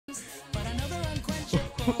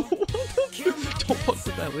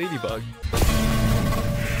that ladybug.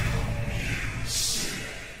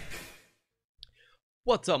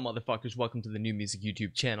 What's up, motherfuckers? Welcome to the New Music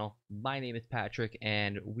YouTube channel. My name is Patrick,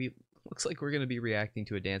 and looks like we're gonna be reacting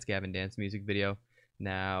to a Dance Gavin Dance music video.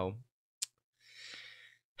 Now,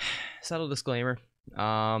 subtle disclaimer: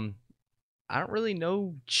 I don't really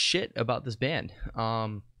know shit about this band.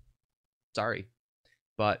 Sorry,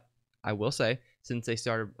 but I will say, since they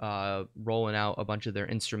started rolling out a bunch of their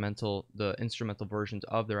instrumental versions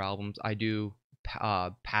of their albums, I do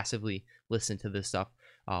passively listen to this stuff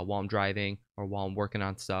while I'm driving or while I'm working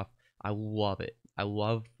on stuff. I love it. I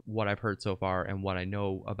love what I've heard so far and what I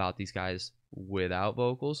know about these guys without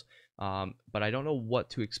vocals, but I don't know what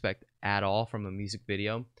to expect at all from a music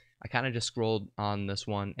video. I kind of just scrolled on this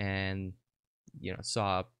one and, you know,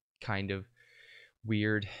 saw a kind of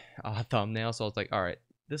weird thumbnail, so I was like, all right,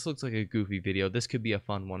 this looks like a goofy video. This could be a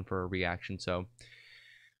fun one for a reaction, so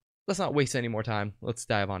let's not waste any more time. Let's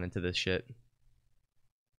dive on into this shit.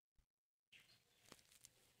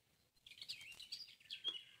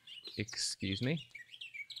 Excuse me?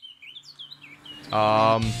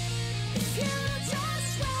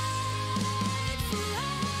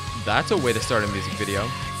 That's a way to start a music video.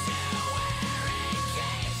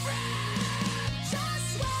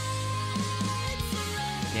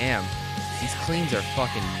 Damn, these cleans are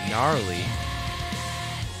fucking gnarly.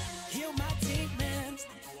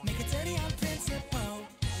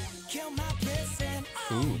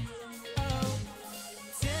 Ooh.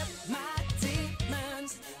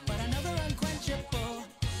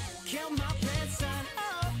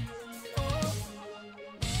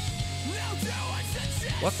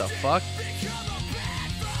 What the fuck?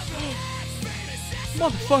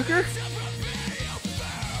 Motherfucker!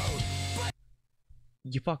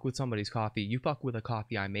 You fuck with somebody's coffee. You fuck with a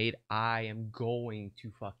coffee I made. I am going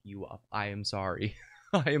to fuck you up. I am sorry.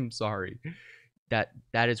 I am sorry. That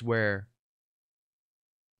is where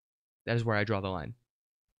I draw the line.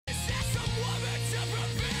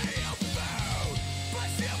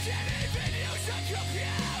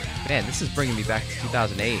 Man, this is bringing me back to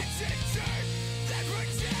 2008.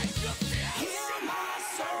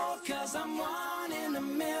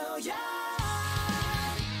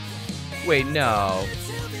 Wait, no.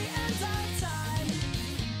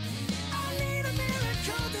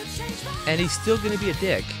 And he's still gonna be a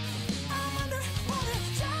dick.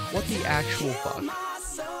 What the actual fuck?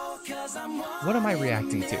 What am I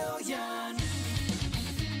reacting to?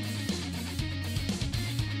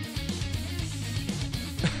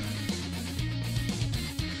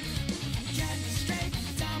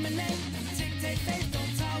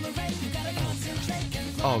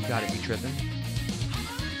 Oh, got it, be tripping?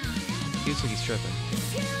 He looks like he's tripping.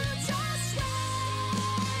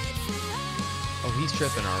 Oh, he's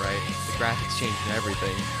tripping, alright. The graphics changed and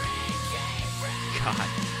everything. God.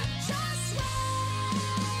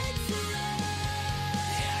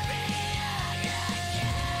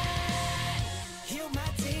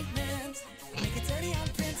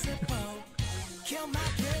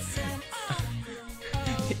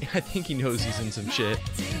 I think he knows he's in some shit.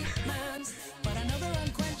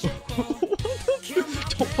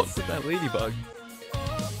 Don't fuck with that ladybug.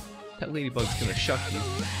 That ladybug's gonna shuck you.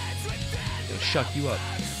 Gonna shuck you up.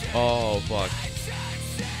 Oh, fuck.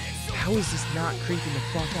 How is this not creeping the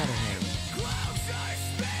fuck out of him?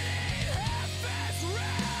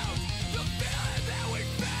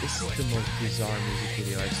 This is the most bizarre music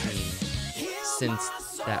video I've seen since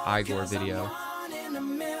that Igor video.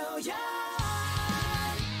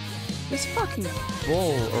 This fucking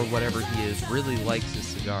bull, or whatever he is, really likes his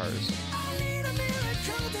cigars.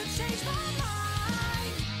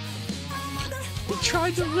 He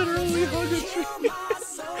tried to literally hug a tree.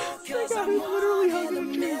 They got him literally hugging a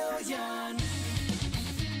tree.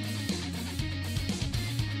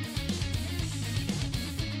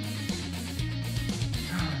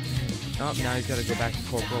 Oh, now he's got to go back to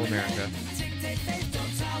Corporal America.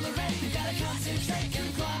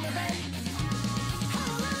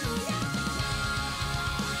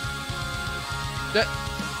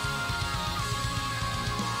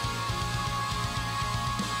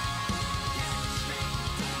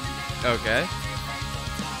 Okay.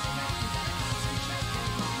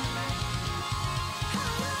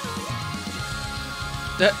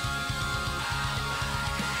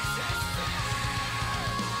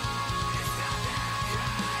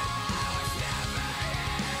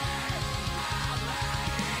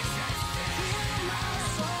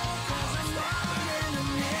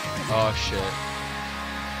 Oh shit.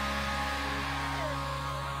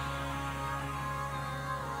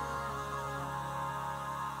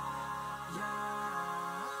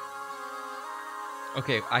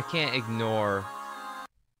 Okay, I can't ignore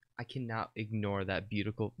I cannot ignore that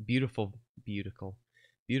beautiful, beautiful, beautiful,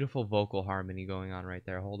 beautiful vocal harmony going on right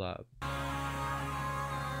there. Hold up.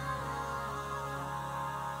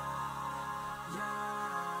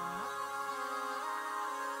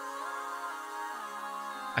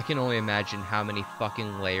 I can only imagine how many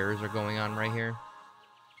fucking layers are going on right here.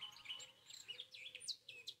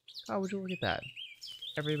 Oh, would you look at that?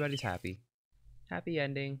 Everybody's happy. Happy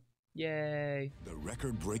ending. Yay. The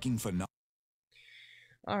record-breaking phenomenon.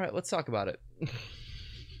 All right, let's talk about it.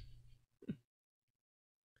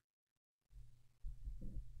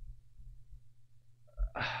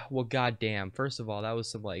 Well, goddamn. First of all, that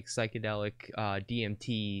was some like psychedelic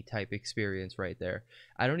DMT type experience right there.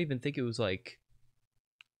 I don't even think it was like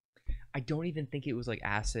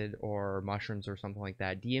acid or mushrooms or something like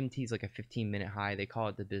that. DMT is like a 15-minute high. They call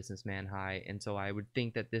it the businessman high. And so I would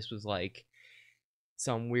think that this was like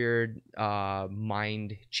some weird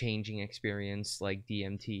mind changing experience like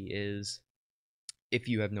DMT is. If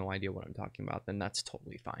you have no idea what I'm talking about, then that's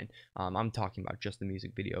totally fine. I'm talking about just the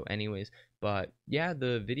music video anyways. But yeah,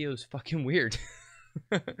 the video is fucking weird.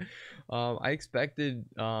 I expected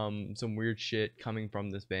some weird shit coming from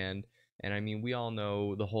this band. And I mean, we all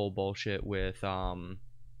know the whole bullshit with Johnny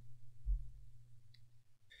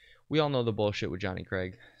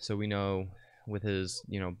Craig. So we know with his,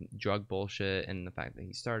 drug bullshit and the fact that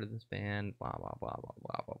he started this band, blah blah blah blah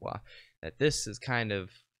blah blah blah, that this is kind of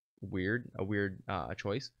a weird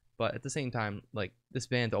choice. But at the same time, like, this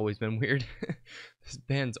band's always been weird. This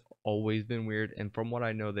band's always been weird, and from what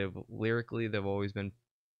I know, they've always been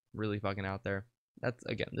really fucking out there. That's,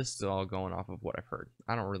 again, this is all going off of what I've heard.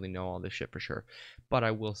 I don't really know all this shit for sure, but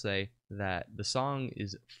I will say that the song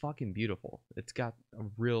is fucking beautiful. It's got a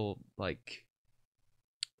real like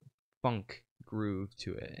funk groove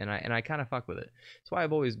to it, and I kind of fuck with it. That's why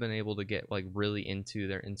I've always been able to get like really into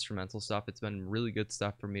their instrumental stuff. It's been really good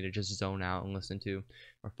stuff for me to just zone out and listen to,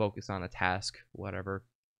 or focus on a task, whatever.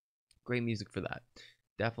 Great music for that.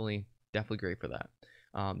 Definitely great for that.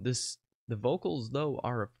 The vocals though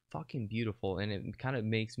are fucking beautiful, and it kind of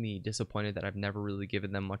makes me disappointed that I've never really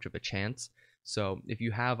given them much of a chance. So if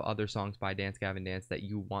you have other songs by Dance Gavin Dance that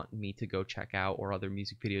you want me to go check out, or other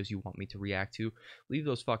music videos you want me to react to, leave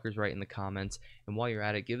those fuckers right in the comments. And while you're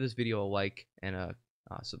at it, give this video a like and a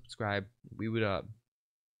subscribe. We would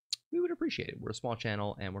appreciate it. We're a small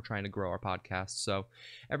channel and we're trying to grow our podcast, so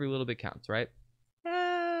every little bit counts, right?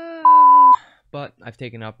 But I've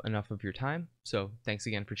taken up enough of your time, so thanks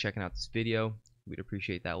again for checking out this video. We'd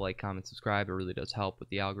appreciate that like, comment, subscribe. It really does help with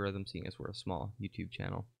the algorithm, seeing as we're a small YouTube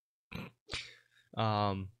channel.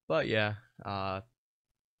 But yeah,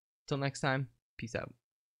 till next time, peace out.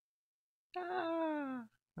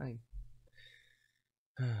 I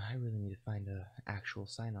really need to find a actual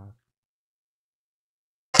sign off.